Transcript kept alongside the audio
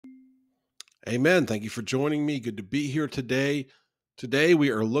Amen. Thank you for joining me. Good to be here today. Today, we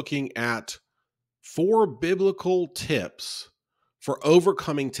are looking at 4 biblical tips for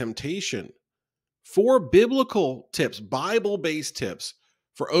overcoming temptation. 4 biblical tips, Bible-based tips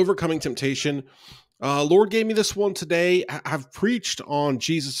for overcoming temptation. Lord gave me this one today. I've preached on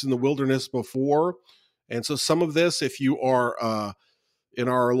Jesus in the wilderness before. And so some of this, if you are in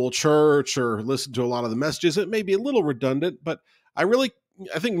our little church or listen to a lot of the messages, it may be a little redundant, but I really,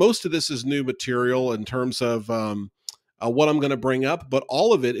 I think most of this is new material in terms of what I'm going to bring up, but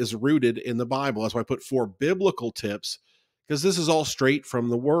all of it is rooted in the Bible. That's why I put 4 biblical tips, because this is all straight from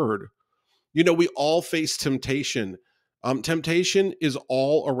the Word. You know, we all face temptation. Temptation is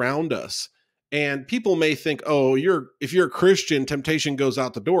all around us. And people may think, oh, if you're a Christian, temptation goes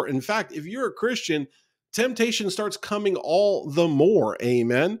out the door. In fact, if you're a Christian, temptation starts coming all the more.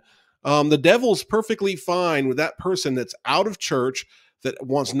 Amen. The devil's perfectly fine with that person that's out of church, that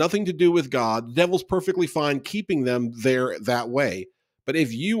wants nothing to do with God. The devil's perfectly fine keeping them there that way. But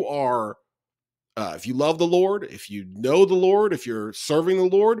if you are, if you love the Lord, if you know the Lord, if you're serving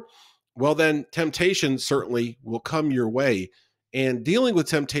the Lord, well, then temptation certainly will come your way. And dealing with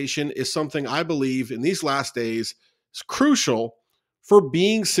temptation is something I believe in these last days is crucial for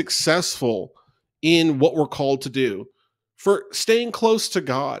being successful in what we're called to do, for staying close to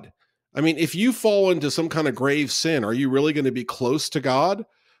God. I mean, if you fall into some kind of grave sin, are you really going to be close to God?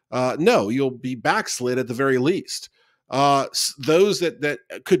 No, you'll be backslid at the very least. Those that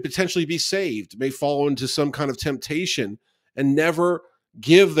could potentially be saved may fall into some kind of temptation and never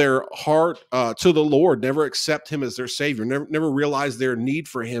give their heart to the Lord, never accept him as their savior, never realize their need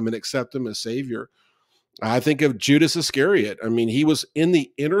for him and accept him as savior. I think of Judas Iscariot. I mean, he was in the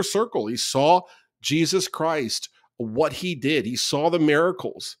inner circle. He saw Jesus Christ, what he did. He saw the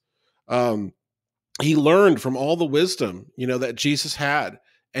miracles. He learned from all the wisdom, that Jesus had,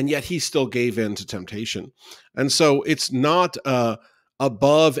 and yet he still gave in to temptation. And so it's not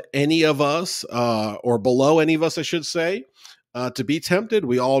above any of us or below any of us, I should say, to be tempted.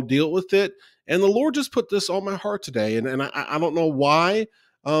 We all deal with it. And the Lord just put this on my heart today. And I don't know why,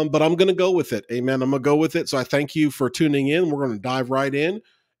 but I'm going to go with it. Amen. I'm going to go with it. So I thank you for tuning in. We're going to dive right in.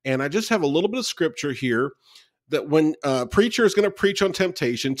 And I just have a little bit of scripture here that when a preacher is going to preach on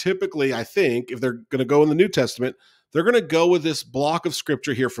temptation, typically, I think, if they're going to go in the New Testament, they're going to go with this block of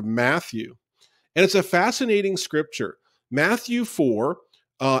scripture here from Matthew. And it's a fascinating scripture. Matthew 4.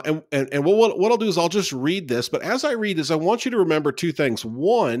 And what I'll do is I'll just read this. But as I read this, I want you to remember 2 things.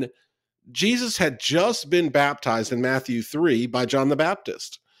 One, Jesus had just been baptized in Matthew 3 by John the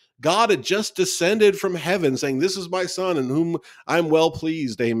Baptist. God had just descended from heaven saying, "This is my son in whom I'm well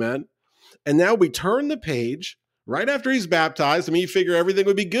pleased." Amen. And now we turn the page right after he's baptized. I mean, you figure everything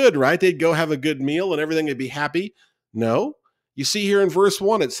would be good, right? They'd go have a good meal and everything would be happy. No. You see here in verse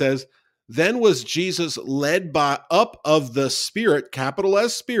 1, it says, "Then was Jesus led up of the Spirit," capital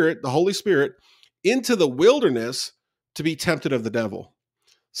S Spirit, the Holy Spirit, "into the wilderness to be tempted of the devil."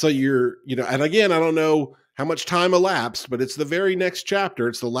 So and again, I don't know how much time elapsed, but it's the very next chapter.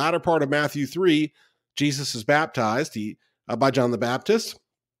 It's the latter part of Matthew 3. Jesus is baptized by John the Baptist.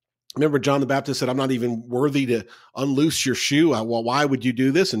 Remember, John the Baptist said, "I'm not even worthy to unloose your shoe. Well, why would you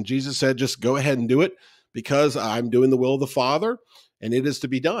do this?" And Jesus said, "Just go ahead and do it, because I'm doing the will of the Father, and it is to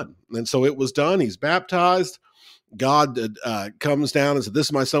be done." And so it was done. He's baptized. God comes down and said, "This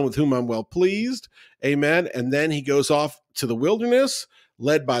is my son with whom I'm well pleased." Amen. And then he goes off to the wilderness,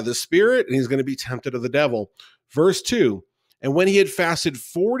 led by the Spirit, and he's going to be tempted of the devil. Verse 2, "And when he had fasted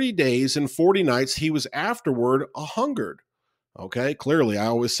 40 days and 40 nights, he was afterward hungred." Okay, clearly, I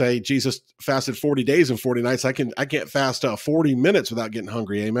always say Jesus fasted 40 days and 40 nights. I can't fast 40 minutes without getting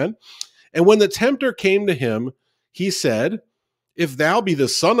hungry. Amen. "And when the tempter came to him, he said, 'If thou be the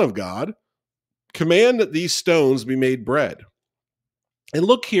Son of God, command that these stones be made bread.'" And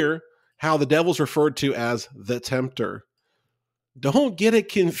look here how the devil's referred to as the tempter. Don't get it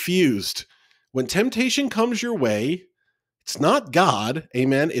confused. When temptation comes your way, it's not God,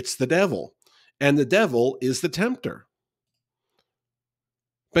 amen, it's the devil. And the devil is the tempter.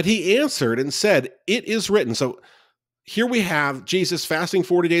 But he answered and said, "It is written." So here we have Jesus fasting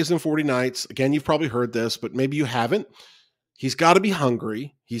 40 days and 40 nights. Again, you've probably heard this, but maybe you haven't. He's got to be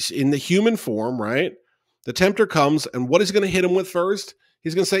hungry. He's in the human form, right? The tempter comes, and what is he going to hit him with first?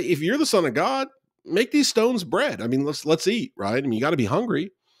 He's going to say, "If you're the Son of God, make these stones bread." I mean, let's eat, right? I mean, you got to be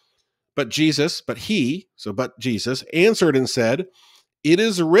hungry. But Jesus answered and said, "It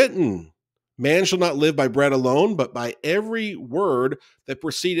is written, man shall not live by bread alone, but by every word that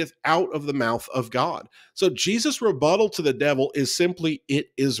proceedeth out of the mouth of God." So Jesus' rebuttal to the devil is simply,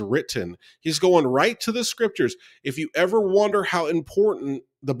 "It is written." He's going right to the scriptures. If you ever wonder how important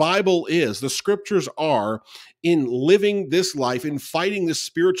The Bible is, the scriptures are, in living this life, in fighting this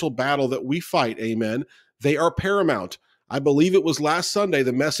spiritual battle that we fight, amen, they are paramount. I believe it was last Sunday,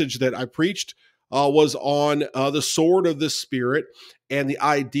 the message that I preached was on the sword of the Spirit and the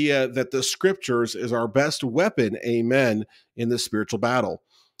idea that the scriptures is our best weapon, amen, in the spiritual battle.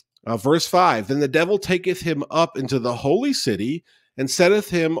 Verse 5, then the devil taketh him up into the holy city and setteth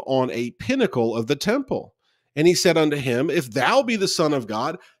him on a pinnacle of the temple. And he said unto him, if thou be the Son of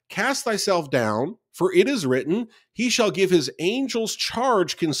God, cast thyself down, for it is written, he shall give his angels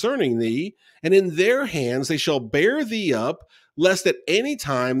charge concerning thee, and in their hands they shall bear thee up, lest at any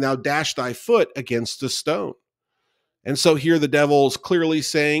time thou dash thy foot against a stone. And so here the devil's clearly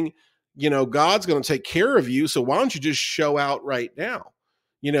saying, God's going to take care of you, so why don't you just show out right now?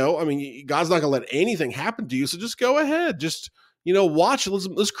 God's not going to let anything happen to you, so just go ahead. Just, watch.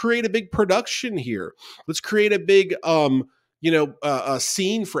 Let's create a big production here. Let's create a big, a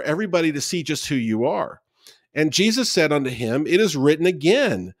scene for everybody to see just who you are. And Jesus said unto him, it is written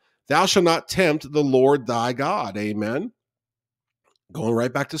again, thou shalt not tempt the Lord thy God. Amen. Going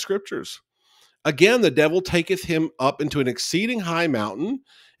right back to scriptures. Again, the devil taketh him up into an exceeding high mountain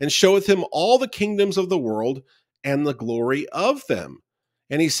and showeth him all the kingdoms of the world and the glory of them.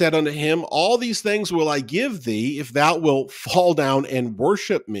 And he said unto him, all these things will I give thee if thou wilt fall down and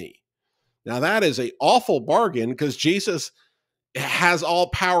worship me. Now that is an awful bargain, because Jesus has all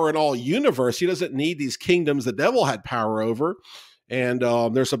power in all universe. He doesn't need these kingdoms the devil had power over. And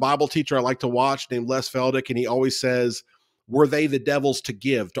there's a Bible teacher I like to watch named Les Feldick, and he always says, were they the devil's to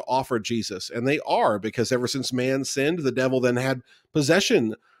give, to offer Jesus? And they are, because ever since man sinned, the devil then had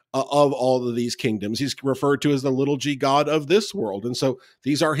possession of all of these kingdoms. He's referred to as the little g God of this world. And so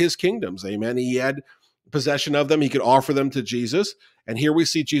these are his kingdoms. Amen. He had possession of them. He could offer them to Jesus. And here we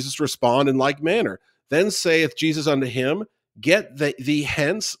see Jesus respond in like manner. Then saith Jesus unto him, get thee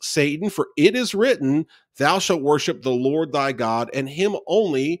hence, Satan, for it is written, thou shalt worship the Lord thy God, and him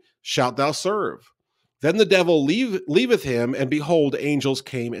only shalt thou serve. Then the devil leaveth him, and behold, angels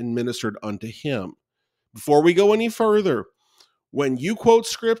came and ministered unto him. Before we go any further, when you quote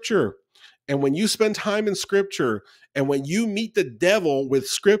scripture, and when you spend time in scripture, and when you meet the devil with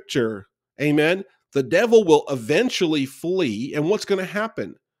scripture, amen, the devil will eventually flee. And what's going to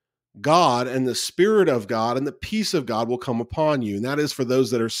happen? God and the Spirit of God and the peace of God will come upon you. And that is for those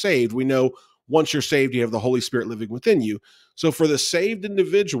that are saved. We know once you're saved, you have the Holy Spirit living within you. So for the saved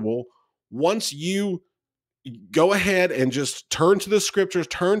individual, once you go ahead and just turn to the scriptures,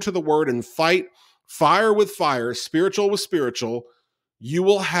 turn to the word, and fight fire with fire, spiritual with spiritual, you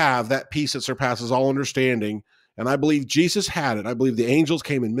will have that peace that surpasses all understanding. And I believe Jesus had it. I believe the angels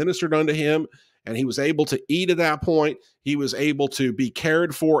came and ministered unto him, and he was able to eat at that point. He was able to be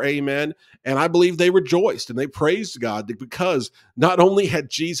cared for, amen. And I believe they rejoiced and they praised God, because not only had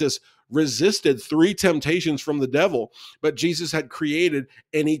Jesus resisted 3 temptations from the devil, but Jesus had created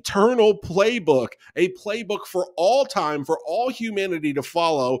an eternal playbook, a playbook for all time, for all humanity to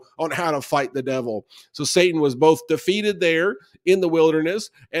follow on how to fight the devil. So Satan was both defeated there in the wilderness,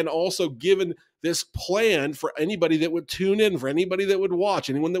 and also given this plan for anybody that would tune in, for anybody that would watch,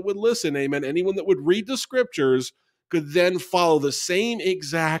 anyone that would listen, amen, anyone that would read the scriptures could then follow the same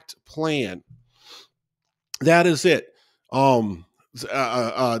exact plan. That is it.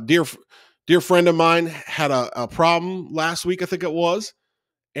 Dear friend of mine had a problem last week, I think it was,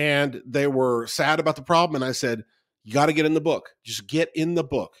 and they were sad about the problem. And I said, you got to get in the book. Just get in the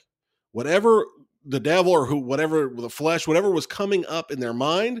book. Whatever the devil or whatever the flesh, whatever was coming up in their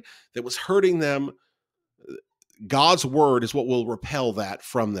mind that was hurting them, God's word is what will repel that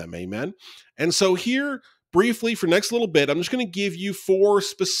from them. Amen. And so here, briefly, for next little bit, I'm just going to give you 4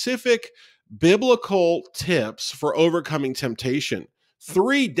 specific biblical tips for overcoming temptation.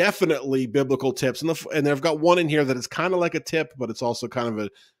 3 definitely biblical tips. And I've got one in here that is kind of like a tip, but it's also kind of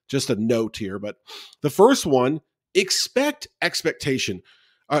just a note here. But the first one, expect expectation.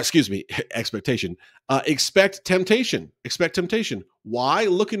 Expectation. Expect temptation. Expect temptation. Why?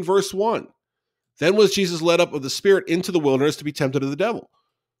 Look in verse 1. Then was Jesus led up of the Spirit into the wilderness to be tempted of the devil.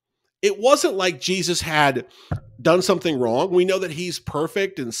 It wasn't like Jesus had done something wrong. We know that he's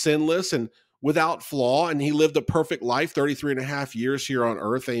perfect and sinless and without flaw, and he lived a perfect life, 33 and a half years here on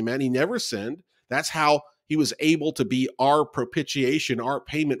earth. Amen. He never sinned. That's how he was able to be our propitiation, our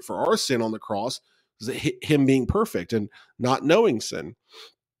payment for our sin on the cross, him being perfect and not knowing sin.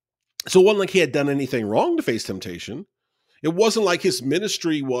 So it wasn't like he had done anything wrong to face temptation. It wasn't like his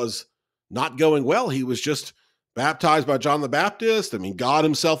ministry was not going well. He was just baptized by John the Baptist. I mean, God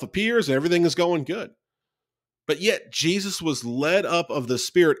himself appears and everything is going good. But yet Jesus was led up of the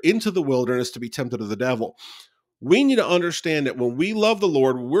Spirit into the wilderness to be tempted of the devil. We need to understand that when we love the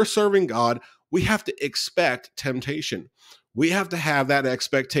Lord, when we're serving God, we have to expect temptation. We have to have that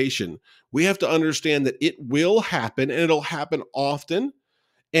expectation. We have to understand that it will happen and it'll happen often.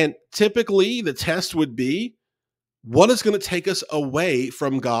 And typically the test would be, what is going to take us away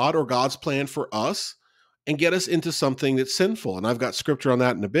from God or God's plan for us and get us into something that's sinful? And I've got scripture on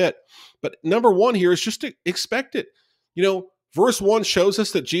that in a bit. But number one here is just to expect it. Verse 1 shows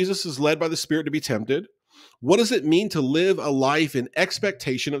us that Jesus is led by the Spirit to be tempted. What does it mean to live a life in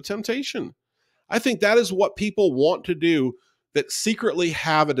expectation of temptation? I think that is what people want to do that secretly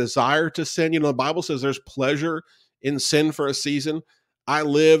have a desire to sin. The Bible says there's pleasure in sin for a season. I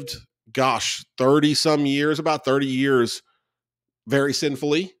lived, 30 some years, about 30 years, very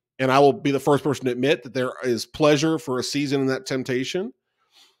sinfully. And I will be the first person to admit that there is pleasure for a season in that temptation.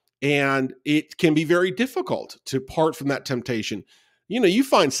 And it can be very difficult to part from that temptation. You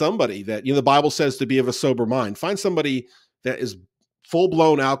find somebody that, the Bible says to be of a sober mind. Find somebody that is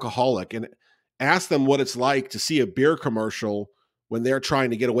full-blown alcoholic and ask them what it's like to see a beer commercial when they're trying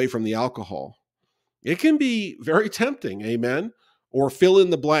to get away from the alcohol. It can be very tempting, amen? Or fill in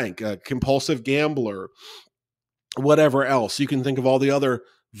the blank, a compulsive gambler, whatever else. You can think of all the other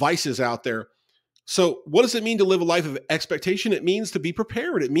vices out there. So what does it mean to live a life of expectation? It means to be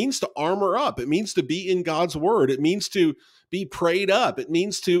prepared. It means to armor up. It means to be in God's word. It means to be prayed up. It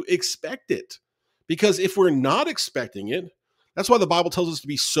means to expect it. Because if we're not expecting it, that's why the Bible tells us to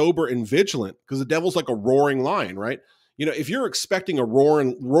be sober and vigilant, because the devil's like a roaring lion, right? If you're expecting a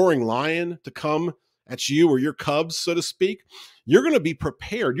roaring lion to come at you or your cubs, so to speak, you're going to be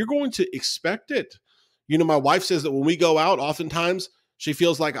prepared. You're going to expect it. My wife says that when we go out, oftentimes she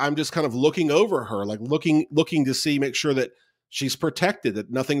feels like I'm just kind of looking over her, like looking to make sure that she's protected, that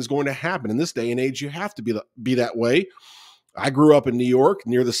nothing's going to happen. In this day and age, you have to be that way. I grew up in New York,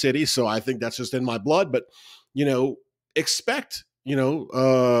 near the city, so I think that's just in my blood. But, expect,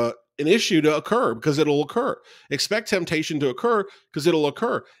 an issue to occur because it'll occur. Expect temptation to occur because it'll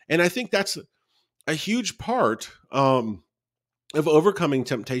occur. And I think that's a huge part of overcoming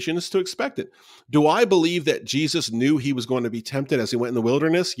temptation is to expect it. Do I believe that Jesus knew he was going to be tempted as he went in the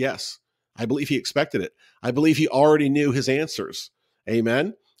wilderness? Yes. I believe he expected it. I believe he already knew his answers.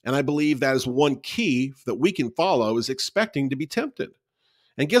 Amen. And I believe that is one key that we can follow, is expecting to be tempted.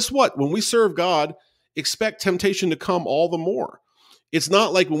 And guess what? When we serve God, expect temptation to come all the more. It's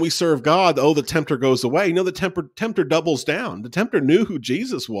not like when we serve God, the tempter goes away. No, the tempter doubles down. The tempter knew who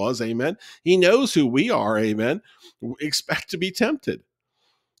Jesus was, amen. He knows who we are, amen. Expect to be tempted.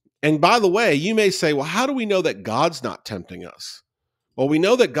 And by the way, you may say, well, how do we know that God's not tempting us? Well, we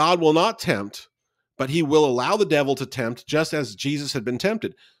know that God will not tempt, but he will allow the devil to tempt, just as Jesus had been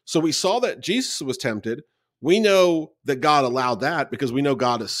tempted. So we saw that Jesus was tempted. We know that God allowed that because we know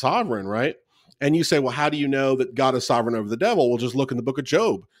God is sovereign, right? And you say, well, how do you know that God is sovereign over the devil? Well, just look in the book of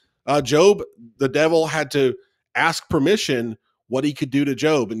Job. Job, the devil had to ask permission what he could do to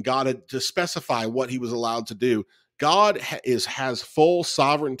Job, and God had to specify what he was allowed to do. God has full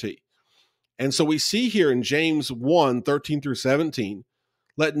sovereignty. And so we see here in James 1, 13 through 17,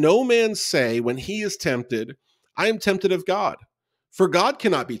 let no man say when he is tempted, I am tempted of God. For God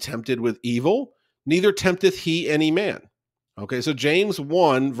cannot be tempted with evil, neither tempteth he any man. Okay, so James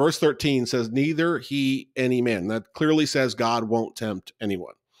 1, verse 13 says, neither he any man. That clearly says God won't tempt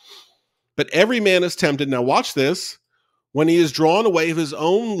anyone. But every man is tempted, now watch this, when he is drawn away of his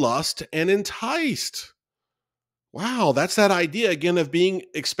own lust and enticed. Wow, that's that idea again of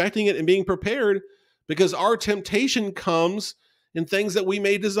expecting it and being prepared, because our temptation comes in things that we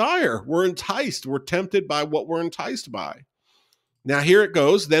may desire. We're enticed. We're tempted by what we're enticed by. Now here it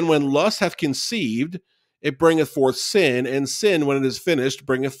goes. Then when lust hath conceived, it bringeth forth sin, and sin, when it is finished,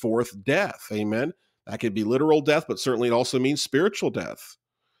 bringeth forth death. Amen. That could be literal death, but certainly it also means spiritual death.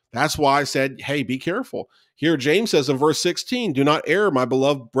 That's why I said, hey, be careful. Here James says in verse 16, do not err, my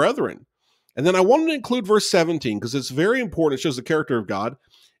beloved brethren. And then I wanted to include verse 17 because it's very important. It shows the character of God.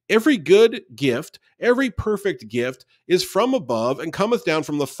 Every good gift, every perfect gift is from above and cometh down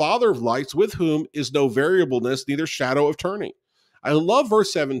from the Father of lights, with whom is no variableness, neither shadow of turning. I love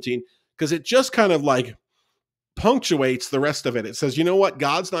verse 17 because it just kind of like punctuates the rest of it. It says, you know what?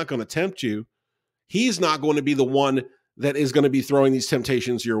 God's not going to tempt you. He's not going to be the one that is going to be throwing these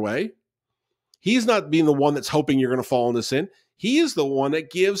temptations your way. He's not being the one that's hoping you're going to fall into sin. He is the one that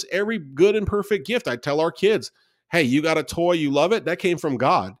gives every good and perfect gift. I tell our kids, hey, you got a toy, you love it? That came from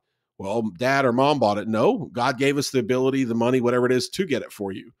God. Well, dad or mom bought it. No, God gave us the ability, the money, whatever it is, to get it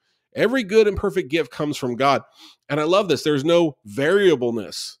for you. Every good and perfect gift comes from God. And I love this. There's no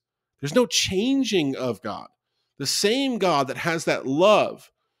variableness. There's no changing of God. The same God that has that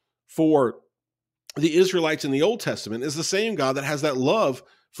love for the Israelites in the Old Testament is the same God that has that love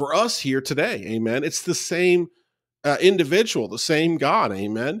for us here today. Amen. It's the same individual, the same God.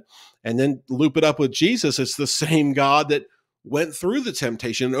 Amen. And then loop it up with Jesus. It's the same God that went through the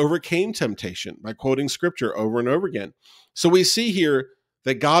temptation and overcame temptation by quoting scripture over and over again. So we see here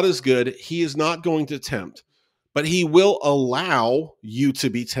that God is good. He is not going to tempt, but he will allow you to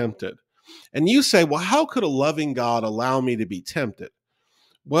be tempted. And you say, well, how could a loving God allow me to be tempted?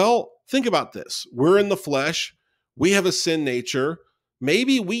 Well, think about this. We're in the flesh. We have a sin nature.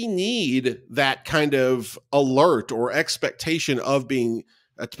 Maybe we need that kind of alert or expectation of being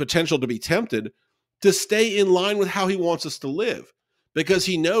a potential to be tempted to stay in line with how he wants us to live, because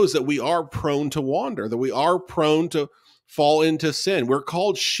he knows that we are prone to wander, that we are prone to fall into sin. We're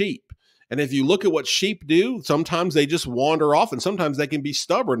called sheep. And if you look at what sheep do, sometimes they just wander off, and sometimes they can be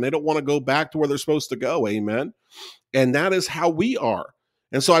stubborn. They don't want to go back to where they're supposed to go. Amen. And that is how we are.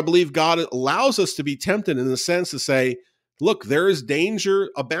 And so I believe God allows us to be tempted in the sense to say, look, there is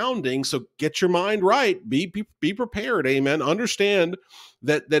danger abounding. So get your mind right. Be prepared. Amen. Understand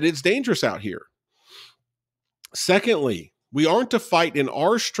that it's dangerous out here. Secondly, we aren't to fight in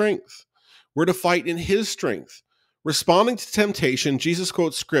our strength. We're to fight in his strength. Responding to temptation, Jesus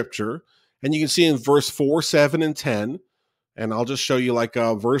quotes scripture, and you can see in verse 4, 7, and 10, and I'll just show you like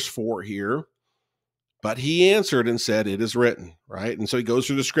verse 4 here. But he answered and said, it is written, right? And so he goes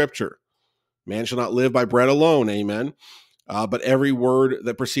through the scripture. Man shall not live by bread alone, amen, but every word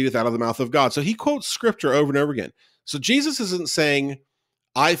that proceedeth out of the mouth of God. So he quotes scripture over and over again. So Jesus isn't saying,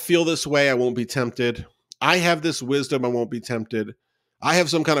 I feel this way, I won't be tempted. I have this wisdom, I won't be tempted. I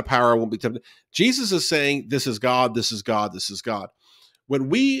have some kind of power, I won't be tempted. Jesus is saying, this is God, this is God, this is God. When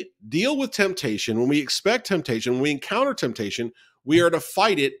we deal with temptation, when we expect temptation, when we encounter temptation, we are to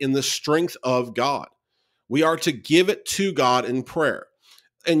fight it in the strength of God. We are to give it to God in prayer.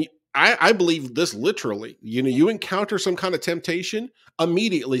 And I believe this literally. You encounter some kind of temptation,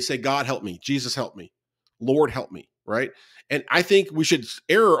 immediately say, God, help me. Jesus, help me. Lord, help me, right? And I think we should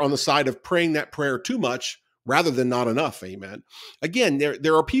err on the side of praying that prayer too much rather than not enough, amen. Again,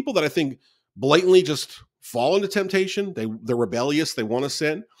 there are people that I think blatantly just fall into temptation. They're rebellious. They want to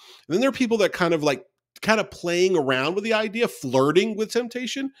sin. And then there are people that kind of playing around with the idea, flirting with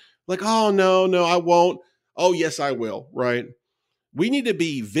temptation. Like, oh, no, I won't. Oh, yes, I will, right? We need to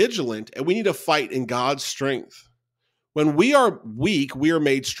be vigilant and we need to fight in God's strength. When we are weak, we are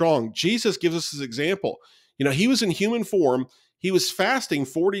made strong. Jesus gives us this example. He was in human form. He was fasting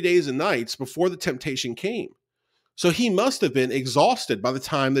 40 days and nights before the temptation came. So he must have been exhausted by the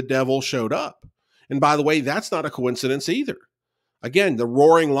time the devil showed up. And by the way, that's not a coincidence either. Again, the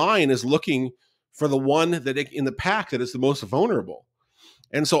roaring lion is looking for the one that in the pack that is the most vulnerable.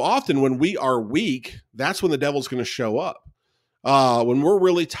 And so often when we are weak, that's when the devil's going to show up. When we're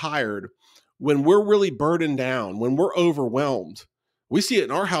really tired, when we're really burdened down, when we're overwhelmed. We see it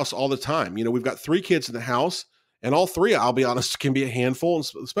in our house all the time. We've got 3 kids in the house, and all 3, I'll be honest, can be a handful,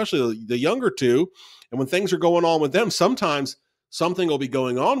 especially the younger 2. And when things are going on with them, sometimes something will be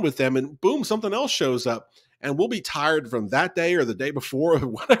going on with them, and boom, something else shows up. And we'll be tired from that day or the day before, or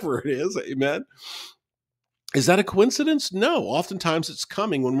whatever it is. Amen. Is that a coincidence? No. Oftentimes it's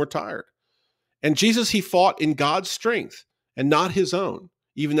coming when we're tired. And Jesus, he fought in God's strength and not his own.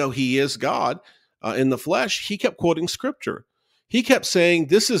 Even though he is God in the flesh, he kept quoting scripture. He kept saying,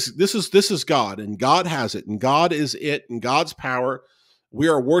 this is God, and God has it, and God is it, and God's power. We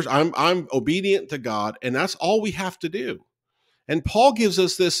are I'm obedient to God, and that's all we have to do. And Paul gives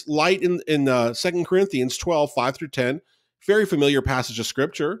us this light in 2 Corinthians 12, 5 through 10, very familiar passage of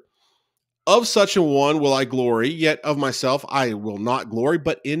scripture. Of such a one will I glory, yet of myself I will not glory,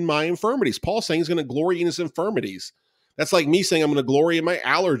 but in my infirmities. Paul's saying he's going to glory in his infirmities. That's like me saying I'm going to glory in my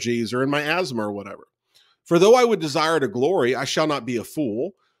allergies or in my asthma or whatever. For though I would desire to glory, I shall not be a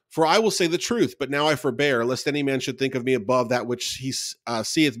fool, for I will say the truth, but now I forbear, lest any man should think of me above that which he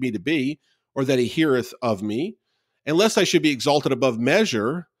seeth me to be, or that he heareth of me, and lest I should be exalted above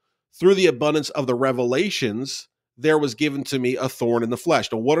measure, through the abundance of the revelations, there was given to me a thorn in the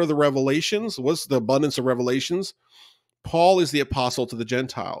flesh. Now, what are the revelations? What's the abundance of revelations? Paul is the apostle to the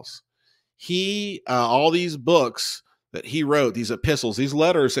Gentiles. He, all these books that he wrote, these epistles, these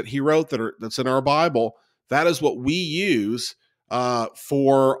letters that he wrote that's in our Bible, that is what we use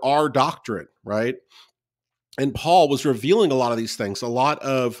for our doctrine, right? And Paul was revealing a lot of these things. A lot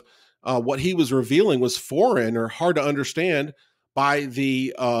of what he was revealing was foreign or hard to understand by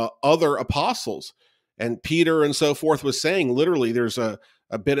the other apostles. And Peter and so forth was saying, literally, there's a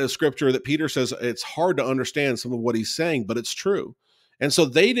bit of scripture that Peter says it's hard to understand some of what he's saying, but it's true. And so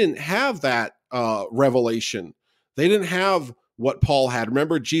they didn't have that revelation. They didn't have what Paul had.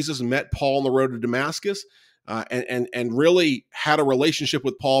 Remember, Jesus met Paul on the road to Damascus and really had a relationship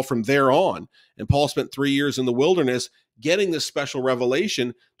with Paul from there on. And Paul spent 3 years in the wilderness getting this special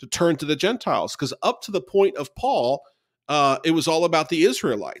revelation to turn to the Gentiles. Because up to the point of Paul, it was all about the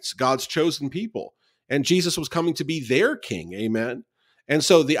Israelites, God's chosen people. And Jesus was coming to be their king. Amen. And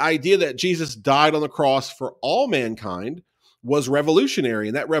so the idea that Jesus died on the cross for all mankind was revolutionary.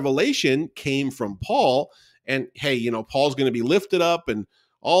 And that revelation came from Paul. And hey, Paul's going to be lifted up and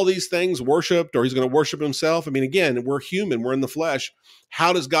all these things worshiped, or he's going to worship himself. I mean, again, we're human, we're in the flesh.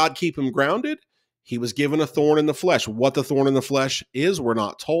 How does God keep him grounded? He was given a thorn in the flesh. What the thorn in the flesh is, we're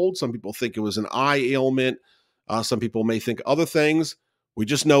not told. Some people think it was an eye ailment. Some people may think other things. We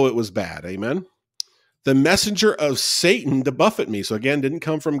just know it was bad. Amen. The messenger of Satan to buffet me. So again, didn't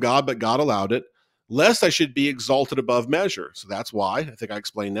come from God, but God allowed it, lest I should be exalted above measure. So that's why, I think I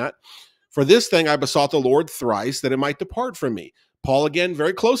explained that. For this thing I besought the Lord thrice, that it might depart from me. Paul, again,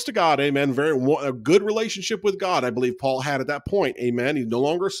 very close to God, amen, a good relationship with God, I believe Paul had at that point, amen. He's no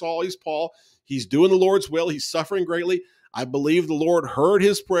longer Saul, he's Paul. He's doing the Lord's will. He's suffering greatly. I believe the Lord heard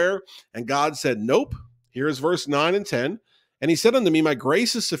his prayer, and God said, nope. Here's verse 9 and 10. And he said unto me, my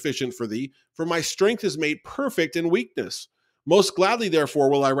grace is sufficient for thee, for my strength is made perfect in weakness. Most gladly, therefore,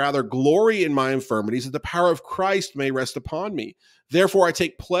 will I rather glory in my infirmities, that the power of Christ may rest upon me. Therefore, I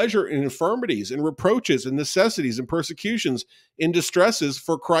take pleasure in infirmities, in reproaches, in necessities, in persecutions, in distresses,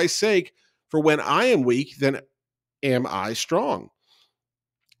 for Christ's sake. For when I am weak, then am I strong.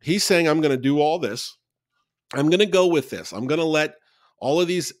 He's saying, I'm going to do all this. I'm going to go with this. I'm going to let all of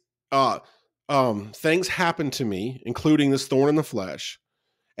these things happen to me, including this thorn in the flesh.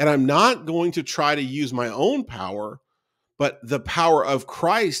 And I'm not going to try to use my own power, but the power of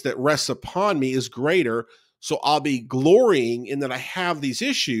Christ that rests upon me is greater. So I'll be glorying in that I have these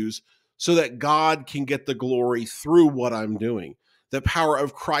issues so that God can get the glory through what I'm doing. The power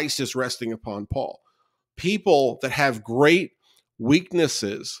of Christ is resting upon Paul. People that have great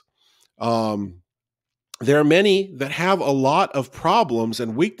weaknesses, there are many that have a lot of problems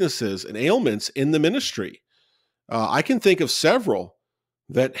and weaknesses and ailments in the ministry. I can think of several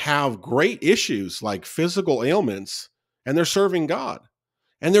that have great issues like physical ailments, and they're serving God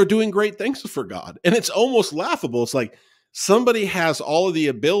and they're doing great things for God. And it's almost laughable. It's like somebody has all of the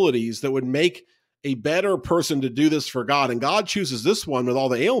abilities that would make a better person to do this for God. And God chooses this one with all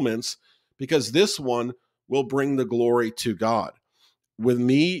the ailments because this one will bring the glory to God. With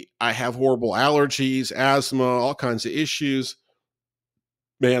me, I have horrible allergies, asthma, all kinds of issues.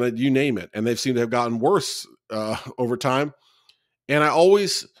 Man, you name it. And they've seemed to have gotten worse over time. And I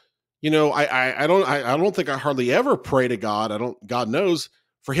always, I don't think I hardly ever pray to God. God knows,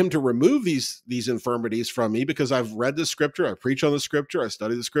 for him to remove these infirmities from me, because I've read the scripture, I preach on the scripture, I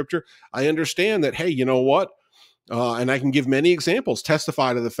study the scripture. I understand that, hey, you know what? And I can give many examples,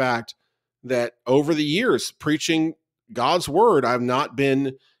 testify to the fact that over the years preaching God's word, I've not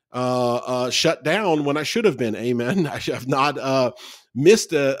been shut down when I should have been. Amen. I have not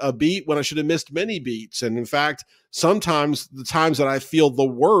missed a beat when I should have missed many beats. And in fact, sometimes the times that I feel the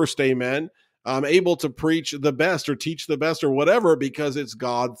worst, amen, I'm able to preach the best or teach the best or whatever, because it's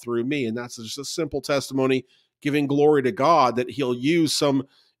God through me. And that's just a simple testimony, giving glory to God that he'll use some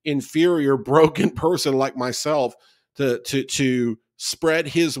inferior, broken person like myself to spread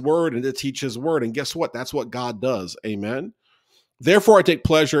his word and to teach his word. And guess what? That's what God does. Amen. Therefore, I take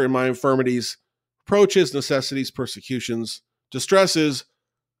pleasure in my infirmities, reproaches, necessities, persecutions, distresses,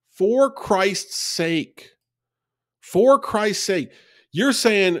 for Christ's sake. For Christ's sake. You're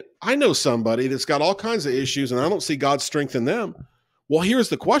saying, I know somebody that's got all kinds of issues and I don't see God's strength in them. Well, here's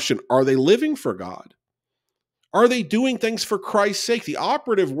the question. Are they living for God? Are they doing things for Christ's sake? The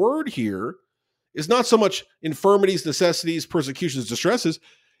operative word here is not so much infirmities, necessities, persecutions, distresses.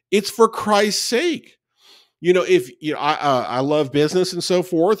 It's for Christ's sake. I love business and so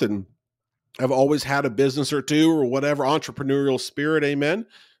forth, and I've always had a business or two or whatever, entrepreneurial spirit, amen,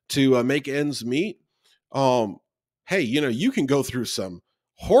 to make ends meet. Hey, you can go through some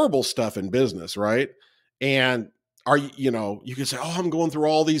horrible stuff in business, right? And you can say, oh, I'm going through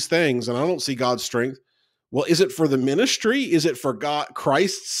all these things and I don't see God's strength. Well, is it for the ministry? Is it for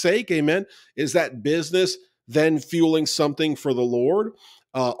Christ's sake? Amen. Is that business then fueling something for the Lord?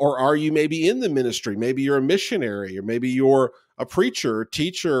 Or are you maybe in the ministry? Maybe you're a missionary, or maybe you're a preacher,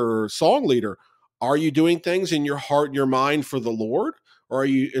 teacher, or song leader. Are you doing things in your heart and your mind for the Lord? Or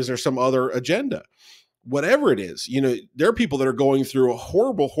is there some other agenda? Whatever it is, there are people that are going through a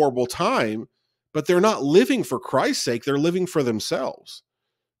horrible, horrible time, but they're not living for Christ's sake. They're living for themselves.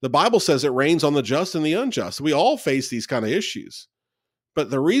 The Bible says it rains on the just and the unjust. We all face these kind of issues. But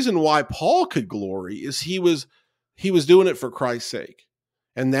the reason why Paul could glory is he was he was doing it for Christ's sake.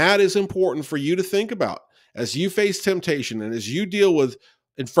 And that is important for you to think about as you face temptation and as you deal with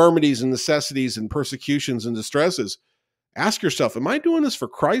infirmities and necessities and persecutions and distresses. Ask yourself, am I doing this for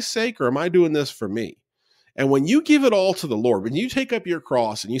Christ's sake or am I doing this for me? And when you give it all to the Lord, when you take up your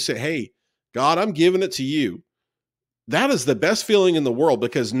cross and you say, hey, God, I'm giving it to you, that is the best feeling in the world,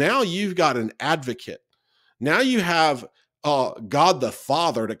 because now you've got an advocate. Now you have God the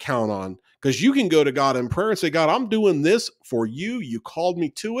Father to count on, because you can go to God in prayer and say, God, I'm doing this for you. You called me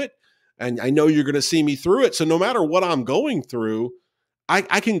to it, and I know you're going to see me through it. So no matter what I'm going through,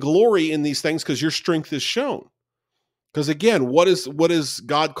 I can glory in these things because your strength is shown. Because again, what is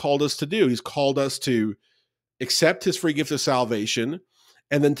God called us to do? He's called us to accept his free gift of salvation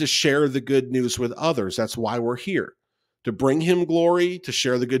and then to share the good news with others. That's why we're here, to bring him glory, to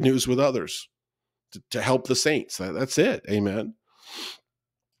share the good news with others, to help the saints. That's it. Amen.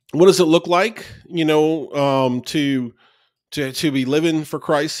 What does it look like, to be living for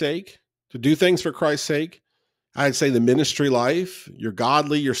Christ's sake, to do things for Christ's sake? I'd say the ministry life, you're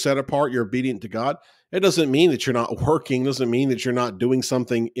godly, you're set apart, you're obedient to God. It doesn't mean that you're not working, doesn't mean that you're not doing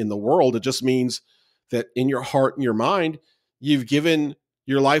something in the world. It just means that in your heart and your mind, you've given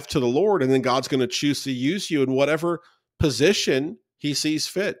your life to the Lord, and then God's going to choose to use you in whatever position he sees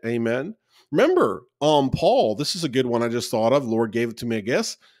fit. Amen. Remember, Paul, this is a good one I just thought of. Lord gave it to me, I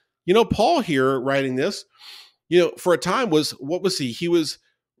guess. Paul here writing this, for a time what was he? He was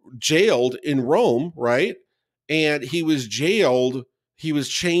jailed in Rome, right? And he was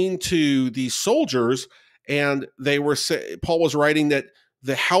chained to these soldiers, and Paul was writing that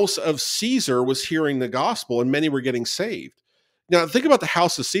the house of Caesar was hearing the gospel and many were getting saved. Now think about the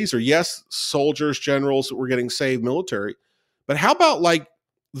house of Caesar. Yes, soldiers, generals were getting saved, military, but how about like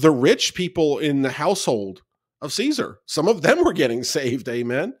the rich people in the household of Caesar? Some of them were getting saved.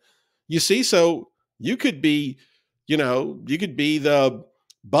 Amen. You see, so you could be the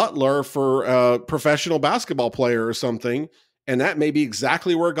butler for a professional basketball player or something, and that may be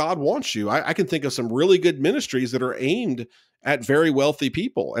exactly where God wants you. I can think of some really good ministries that are aimed at very wealthy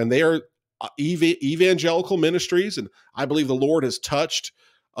people, and they are evangelical ministries, and I believe the Lord has touched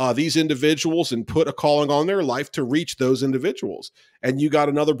these individuals and put a calling on their life to reach those individuals. And you got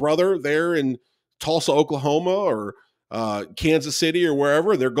another brother there in Tulsa, Oklahoma, or Kansas City or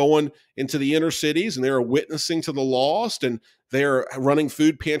wherever. They're going into the inner cities and they're witnessing to the lost, and they're running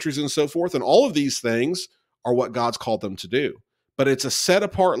food pantries and so forth. And all of these things are what God's called them to do. But it's a set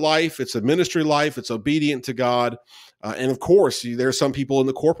apart life. It's a ministry life. It's obedient to God. And of course, there's some people in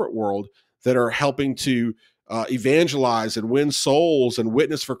the corporate world that are helping to evangelize and win souls and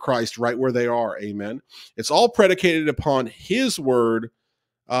witness for Christ right where they are. Amen. It's all predicated upon his word,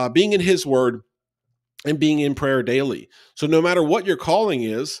 being in his word, and being in prayer daily. So no matter what your calling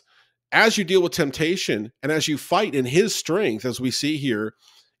is, as you deal with temptation and as you fight in his strength, as we see here,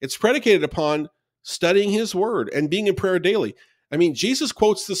 it's predicated upon studying his word and being in prayer daily. I mean, Jesus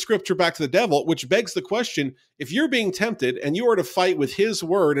quotes the scripture back to the devil, which begs the question, if you're being tempted and you are to fight with his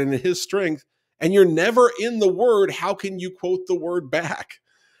word and his strength, and you're never in the word, how can you quote the word back?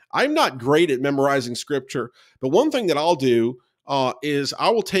 I'm not great at memorizing scripture, but one thing that I'll do is I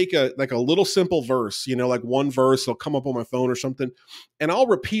will take a little simple verse, like one verse, it'll come up on my phone or something, and I'll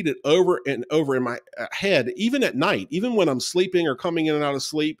repeat it over and over in my head, even at night, even when I'm sleeping or coming in and out of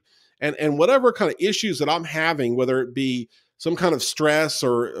sleep, and whatever kind of issues that I'm having, whether it be some kind of stress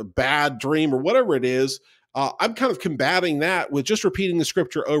or a bad dream or whatever it is, I'm kind of combating that with just repeating the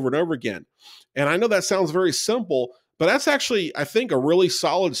scripture over and over again. And I know that sounds very simple, but that's actually, I think, a really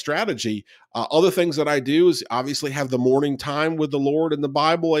solid strategy. Other things that I do is obviously have the morning time with the Lord and the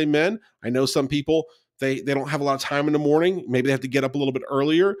Bible. Amen. I know some people, they don't have a lot of time in the morning. Maybe they have to get up a little bit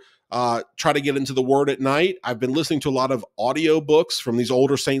earlier, try to get into the word at night. I've been listening to a lot of audio books from these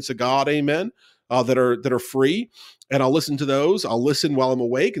older saints of God. Amen. That are free. And I'll listen to those. I'll listen while I'm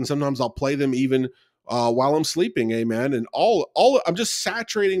awake. And sometimes I'll play them even while I'm sleeping. Amen. And I'm just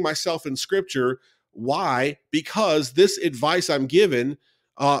saturating myself in scripture. Why? Because this advice I'm given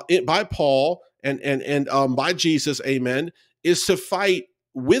by Paul and by Jesus, amen, is to fight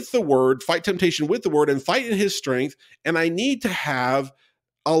with the word, fight temptation with the word, and fight in his strength. And I need to have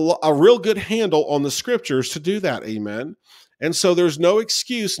a real good handle on the scriptures to do that, amen. And so there's no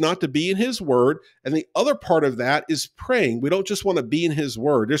excuse not to be in his word. And the other part of that is praying. We don't just want to be in his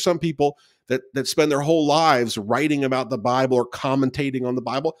word. There's some people that spend their whole lives writing about the Bible or commentating on the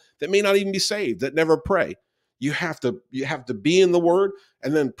Bible that may not even be saved, that never pray. You have to be in the word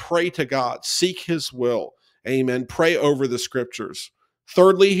and then pray to God, seek his will. Amen. Pray over the scriptures.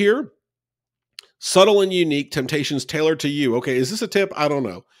 Thirdly here, subtle and unique temptations tailored to you. Okay, is this a tip? I don't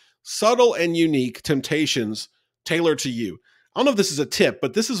know. Subtle and unique temptations tailored to you. I don't know if this is a tip,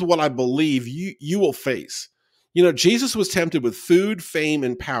 but this is what I believe you will face. Jesus was tempted with food, fame,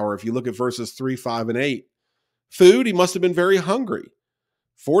 and power. If you look at verses 3, 5, and 8, food, he must have been very hungry.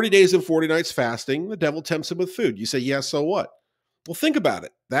 40 days and 40 nights fasting, the devil tempts him with food. You say, yeah, so what? Well, think about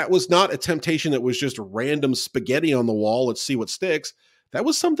it. That was not a temptation that was just random spaghetti on the wall. Let's see what sticks. That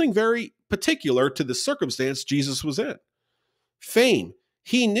was something very particular to the circumstance Jesus was in. Fame.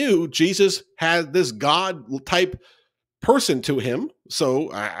 He knew Jesus had this God type person to him.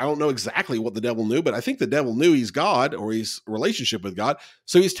 So I don't know exactly what the devil knew, but I think the devil knew he's God or he's relationship with God.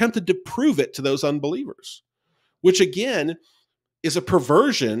 So he's tempted to prove it to those unbelievers, which again is a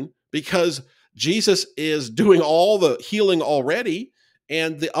perversion because Jesus is doing all the healing already,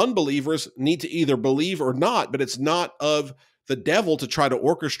 and the unbelievers need to either believe or not, but it's not of the devil to try to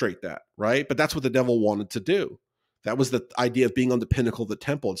orchestrate that, right? But that's what the devil wanted to do. That was the idea of being on the pinnacle of the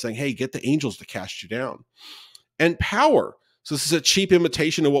temple and saying, hey, get the angels to cast you down. And power. So this is a cheap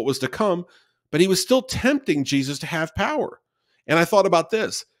imitation of what was to come, but he was still tempting Jesus to have power. And I thought about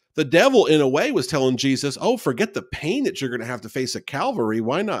this. The devil, in a way, was telling Jesus, oh, forget the pain that you're going to have to face at Calvary.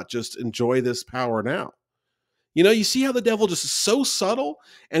 Why not just enjoy this power now? You see how the devil just is so subtle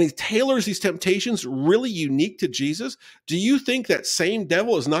and he tailors these temptations really unique to Jesus? Do you think that same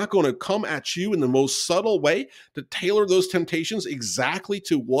devil is not going to come at you in the most subtle way to tailor those temptations exactly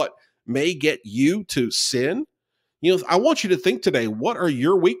to what may get you to sin? I want you to think today, what are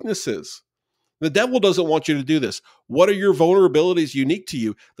your weaknesses? The devil doesn't want you to do this. What are your vulnerabilities unique to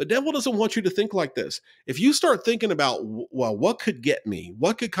you? The devil doesn't want you to think like this. If you start thinking about, well, what could get me?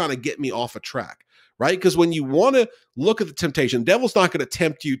 What could kind of get me off a track, right? Because when you want to look at the temptation, the devil's not going to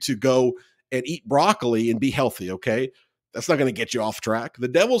tempt you to go and eat broccoli and be healthy, okay? That's not going to get you off track. The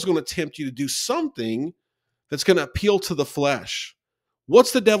devil's going to tempt you to do something that's going to appeal to the flesh.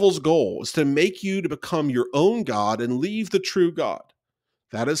 What's the devil's goal? It's to make you to become your own God and leave the true God.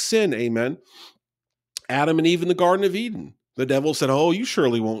 That is sin, amen. Adam and Eve in the Garden of Eden. The devil said, oh, you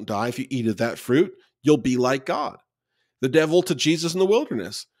surely won't die if you eat of that fruit. You'll be like God. The devil to Jesus in the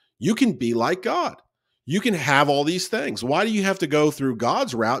wilderness. You can be like God. You can have all these things. Why do you have to go through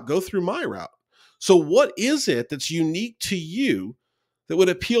God's route? Go through my route. So what is it that's unique to you that would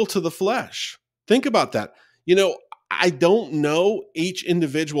appeal to the flesh? Think about that. I don't know each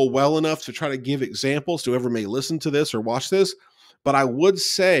individual well enough to try to give examples to whoever may listen to this or watch this, but I would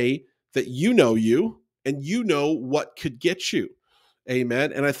say that you and you know what could get you.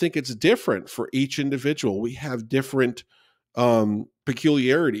 Amen. And I think it's different for each individual. We have different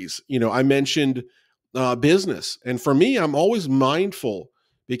peculiarities. I mentioned business. And for me, I'm always mindful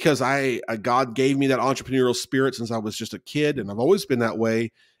because God gave me that entrepreneurial spirit since I was just a kid, and I've always been that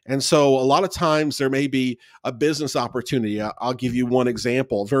way. And so a lot of times there may be a business opportunity. I'll give you one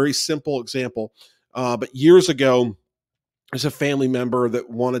example, a very simple example. But years ago, there's a family member that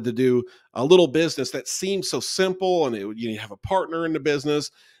wanted to do a little business that seemed so simple, and you have a partner in the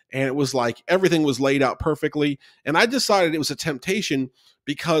business, and it was like everything was laid out perfectly. And I decided it was a temptation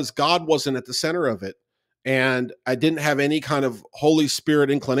because God wasn't at the center of it, and I didn't have any kind of Holy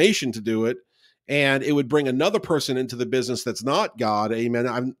Spirit inclination to do it. And it would bring another person into the business that's not God. Amen.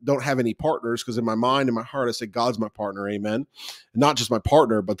 I don't have any partners because in my mind and my heart, I say God's my partner. Amen. Not just my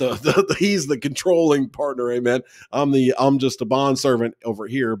partner, but he's the controlling partner. Amen. I'm just a bondservant over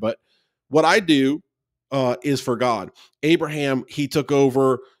here. But what I do is for God. Abraham, he took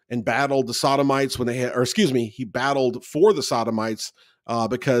over and battled the Sodomites he battled for the Sodomites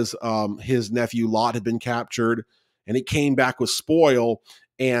because his nephew Lot had been captured, and he came back with spoil.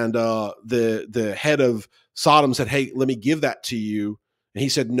 And the head of Sodom said, hey, let me give that to you. And he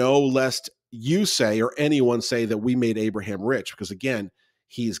said, no, lest you say or anyone say that we made Abraham rich, because again,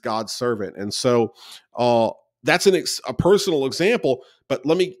 he's God's servant. And so that's a personal example, but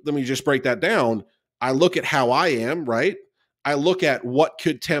let me just break that down. I look at how I am, right? I look at what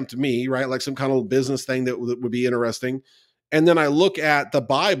could tempt me, right? Like some kind of business thing that would be interesting. And then I look at the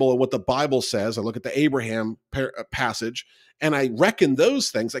Bible and what the Bible says. I look at the Abraham passage, and I reckon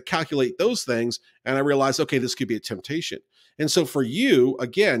those things, I calculate those things, and I realize, okay, this could be a temptation. And so for you,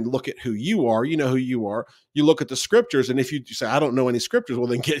 again, look at who you are. You know who you are. You look at the scriptures, and if you say, I don't know any scriptures, well,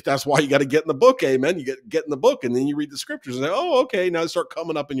 then that's why you got to get in the book, amen. You get in the book, and then you read the scriptures and say, oh, okay, now they start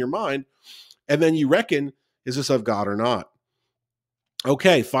coming up in your mind. And then you reckon, is this of God or not?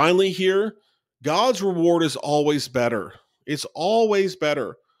 Okay, finally here, God's reward is always better. It's always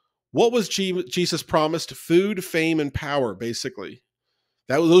better. What was Jesus promised? Food, fame, and power, basically.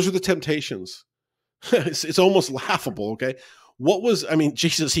 Those are the temptations. It's almost laughable, okay?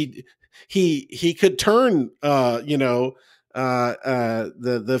 Jesus, he could turn,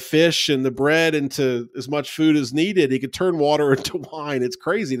 the fish and the bread into as much food as needed. He could turn water into wine. It's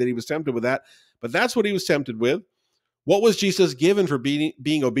crazy that he was tempted with that, but that's what he was tempted with. What was Jesus given for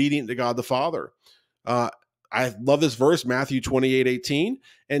being obedient to God the Father? I love this verse, Matthew 28:18.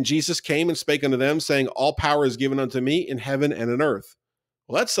 And Jesus came and spake unto them, saying, all power is given unto me in heaven and in earth.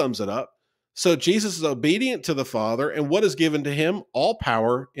 Well, that sums it up. So Jesus is obedient to the Father, and what is given to him? All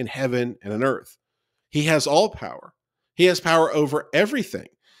power in heaven and in earth. He has all power. He has power over everything.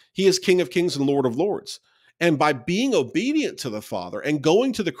 He is King of kings and Lord of lords. And by being obedient to the Father and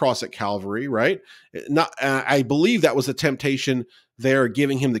going to the cross at Calvary, right? I believe that was a temptation there,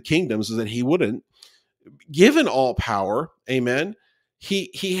 giving him the kingdoms, so that he wouldn't. Given all power, amen,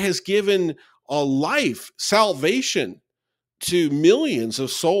 he has given a life, salvation to millions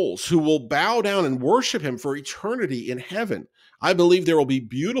of souls who will bow down and worship him for eternity in heaven. I believe there will be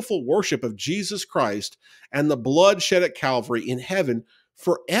beautiful worship of Jesus Christ and the blood shed at Calvary in heaven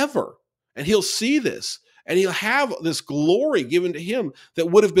forever. And he'll see this, and he'll have this glory given to him that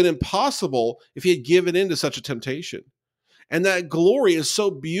would have been impossible if he had given in to such a temptation. And that glory is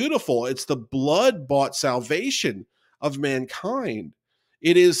so beautiful. It's the blood-bought salvation of mankind.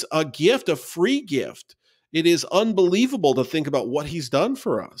 It is a gift, a free gift. It is unbelievable to think about what he's done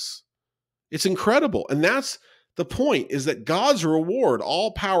for us. It's incredible. And that's the point, is that God's reward,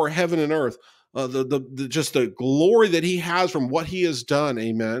 all power, heaven and earth, just the glory that he has from what he has done,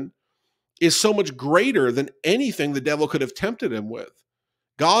 amen, is so much greater than anything the devil could have tempted him with.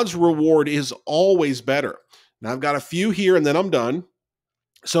 God's reward is always better. Now, I've got a few here and then I'm done.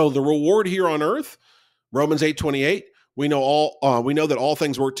 So the reward here on earth, Romans 8:28, we know that all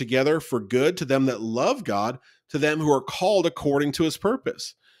things work together for good to them that love God, to them who are called according to his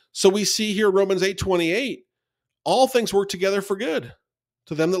purpose. So we see here Romans 8:28, all things work together for good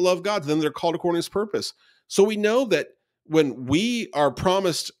to them that love God, to them that are called according to his purpose. So we know that when we are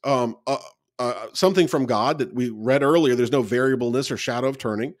promised something from God that we read earlier, there's no variableness or shadow of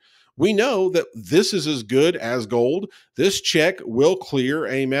turning. We know that this is as good as gold. This check will clear.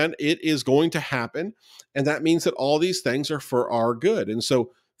 Amen. It is going to happen. And that means that all these things are for our good. And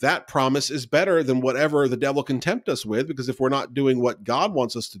so that promise is better than whatever the devil can tempt us with, because if we're not doing what God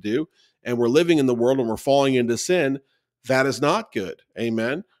wants us to do and we're living in the world and we're falling into sin, that is not good.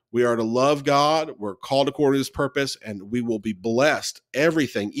 Amen. We are to love God. We're called according to his purpose, and we will be blessed.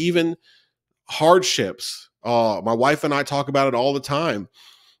 Everything, even hardships. My wife and I talk about it all the time.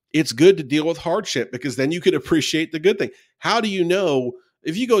 It's good to deal with hardship, because then you could appreciate the good thing. How do you know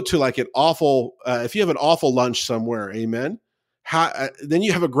if you go to like if you have an awful lunch somewhere, amen, then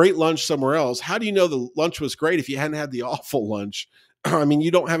you have a great lunch somewhere else. How do you know the lunch was great if you hadn't had the awful lunch? I mean, you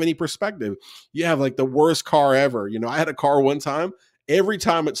don't have any perspective. You have like the worst car ever. You know, I had a car one time. Every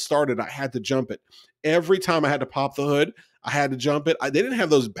time it started, I had to jump it. Every time I had to pop the hood, I had to jump it. They didn't have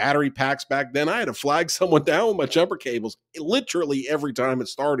those battery packs back then. I had to flag someone down with my jumper cables literally every time it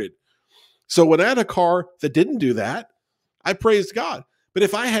started. So when I had a car that didn't do that, I praised God. But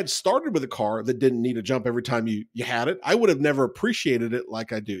if I had started with a car that didn't need a jump every time you had it, I would have never appreciated it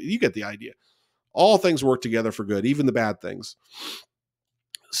like I do. You get the idea. All things work together for good, even the bad things.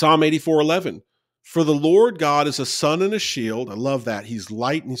 Psalm 84:11. For the Lord God is a sun and a shield. I love that. He's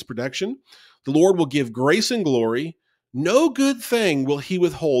light and he's protection. The Lord will give grace and glory. No good thing will he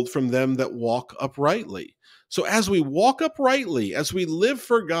withhold from them that walk uprightly. So as we walk uprightly, as we live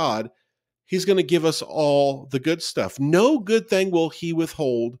for God, he's going to give us all the good stuff. No good thing will he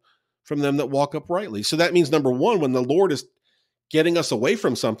withhold from them that walk uprightly. So that means, number one, when the Lord is getting us away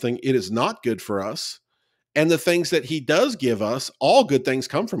from something, it is not good for us. And the things that he does give us, all good things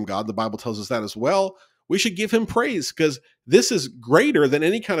come from God. The Bible tells us that as well. We should give him praise, because this is greater than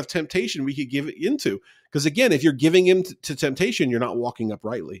any kind of temptation we could give into. Because again, if you're giving in to temptation, you're not walking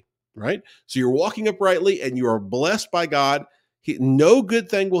uprightly, right? So you're walking uprightly and you are blessed by God. No good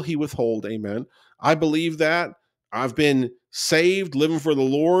thing will he withhold. Amen. I believe that. I've been saved, living for the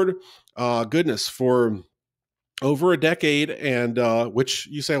Lord, for over a decade, and which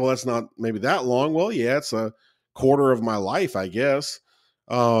you say, well, that's not maybe that long. Well, yeah, it's a quarter of my life, I guess.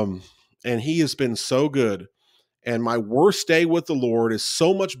 And he has been so good. And my worst day with the Lord is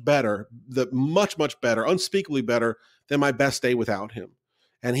so much better, much better, unspeakably better than my best day without him.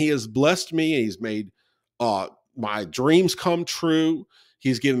 And he has blessed me. He's made my dreams come true.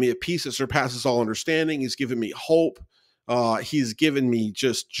 He's given me a peace that surpasses all understanding. He's given me hope. He's given me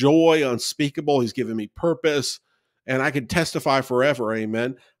just joy unspeakable. He's given me purpose. And I can testify forever,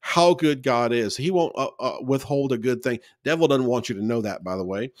 amen, how good God is. He won't withhold a good thing. Devil doesn't want you to know that, by the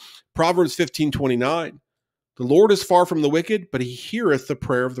way. Proverbs 15:29. The Lord is far from the wicked, but he heareth the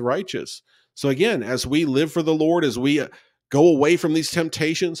prayer of the righteous. So again, as we live for the Lord, as we go away from these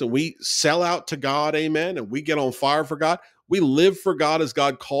temptations and we sell out to God, amen, and we get on fire for God, we live for God as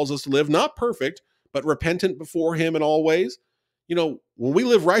God calls us to live, not perfect, but repentant before him in all ways. When we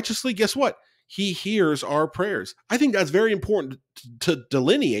live righteously, guess what? He hears our prayers. I think that's very important to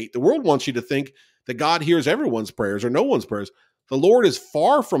delineate. The world wants you to think that God hears everyone's prayers or no one's prayers. The Lord is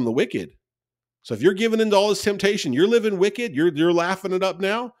far from the wicked. So if you're giving into all this temptation, you're living wicked, you're laughing it up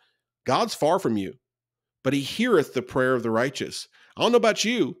now, God's far from you. But he heareth the prayer of the righteous. I don't know about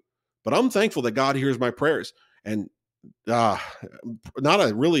you, but I'm thankful that God hears my prayers. And not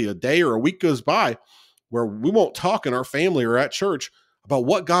really a day or a week goes by where we won't talk in our family or at church about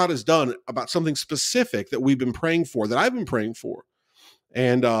what God has done, about something specific that we've been praying for, that I've been praying for.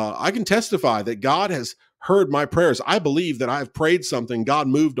 And I can testify that God has heard my prayers. I believe that I've prayed something, God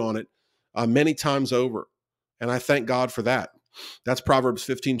moved on it many times over. And I thank God for that. That's Proverbs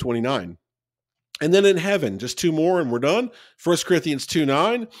 15:29. And then in heaven, just two more and we're done. 1 Corinthians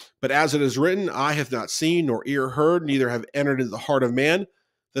 2:9, but as it is written, eye hath not seen nor ear heard, neither have entered into the heart of man,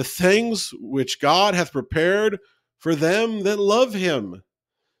 the things which God hath prepared for them that love him.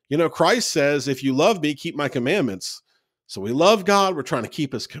 Christ says, if you love me, keep my commandments. So we love God. We're trying to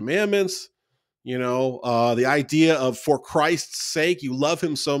keep his commandments. The idea of for Christ's sake, you love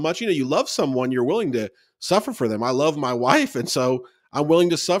him so much. You love someone, you're willing to suffer for them. I love my wife, and so I'm willing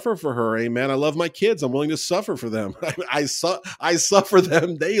to suffer for her. Amen. I love my kids. I'm willing to suffer for them. I suffer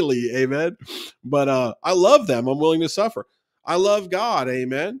them daily. Amen. But I love them. I'm willing to suffer. I love God.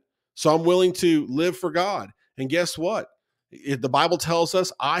 Amen. So I'm willing to live for God. And guess what? The Bible tells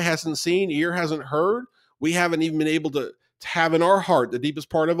us eye hasn't seen, ear hasn't heard. We haven't even been able to have in our heart, the deepest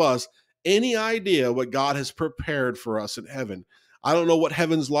part of us, any idea what God has prepared for us in heaven. I don't know what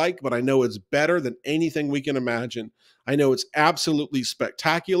heaven's like, but I know it's better than anything we can imagine. I know it's absolutely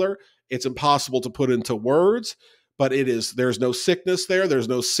spectacular. It's impossible to put into words, but it is. There's no sickness there. There's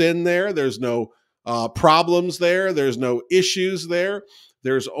no sin there. There's no problems there. There's no issues there.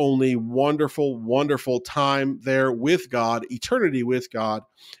 There's only wonderful, wonderful time there with God, eternity with God.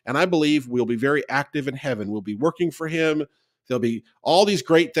 And I believe we'll be very active in heaven. We'll be working for him. There'll be all these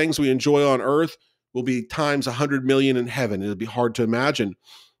great things we enjoy on earth will be times 100 million in heaven. It'll be hard to imagine.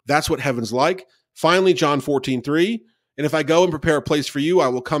 That's what heaven's like. Finally, John 14:3, and if I go and prepare a place for you, I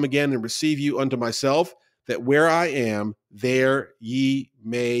will come again and receive you unto myself, that where I am, there ye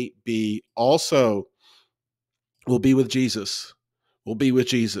may be also. We'll be with Jesus. We'll be with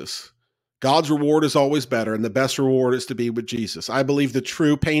Jesus. God's reward is always better, and the best reward is to be with Jesus. I believe the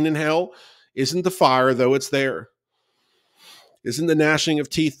true pain in hell isn't the fire, though it's there. Isn't the gnashing of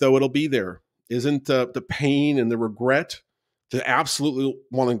teeth, though it'll be there. Isn't the pain and the regret, the absolutely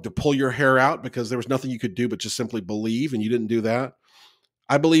wanting to pull your hair out because there was nothing you could do but just simply believe, and you didn't do that.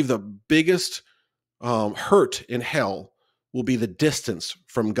 I believe the biggest hurt in hell will be the distance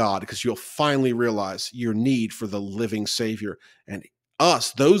from God, because you'll finally realize your need for the living Savior. And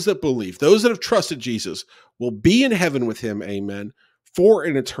us, those that believe, those that have trusted Jesus, will be in heaven with him, amen, for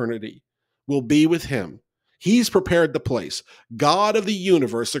an eternity. We'll be with him. He's prepared the place. God of the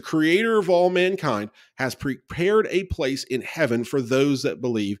universe, the creator of all mankind, has prepared a place in heaven for those that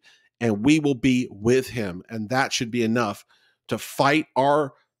believe, and we will be with him. And that should be enough to fight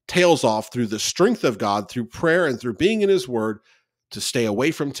our tails off through the strength of God, through prayer and through being in his word, to stay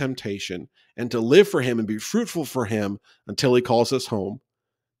away from temptation and to live for him and be fruitful for him until he calls us home.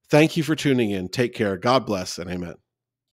 Thank you for tuning in. Take care. God bless and amen.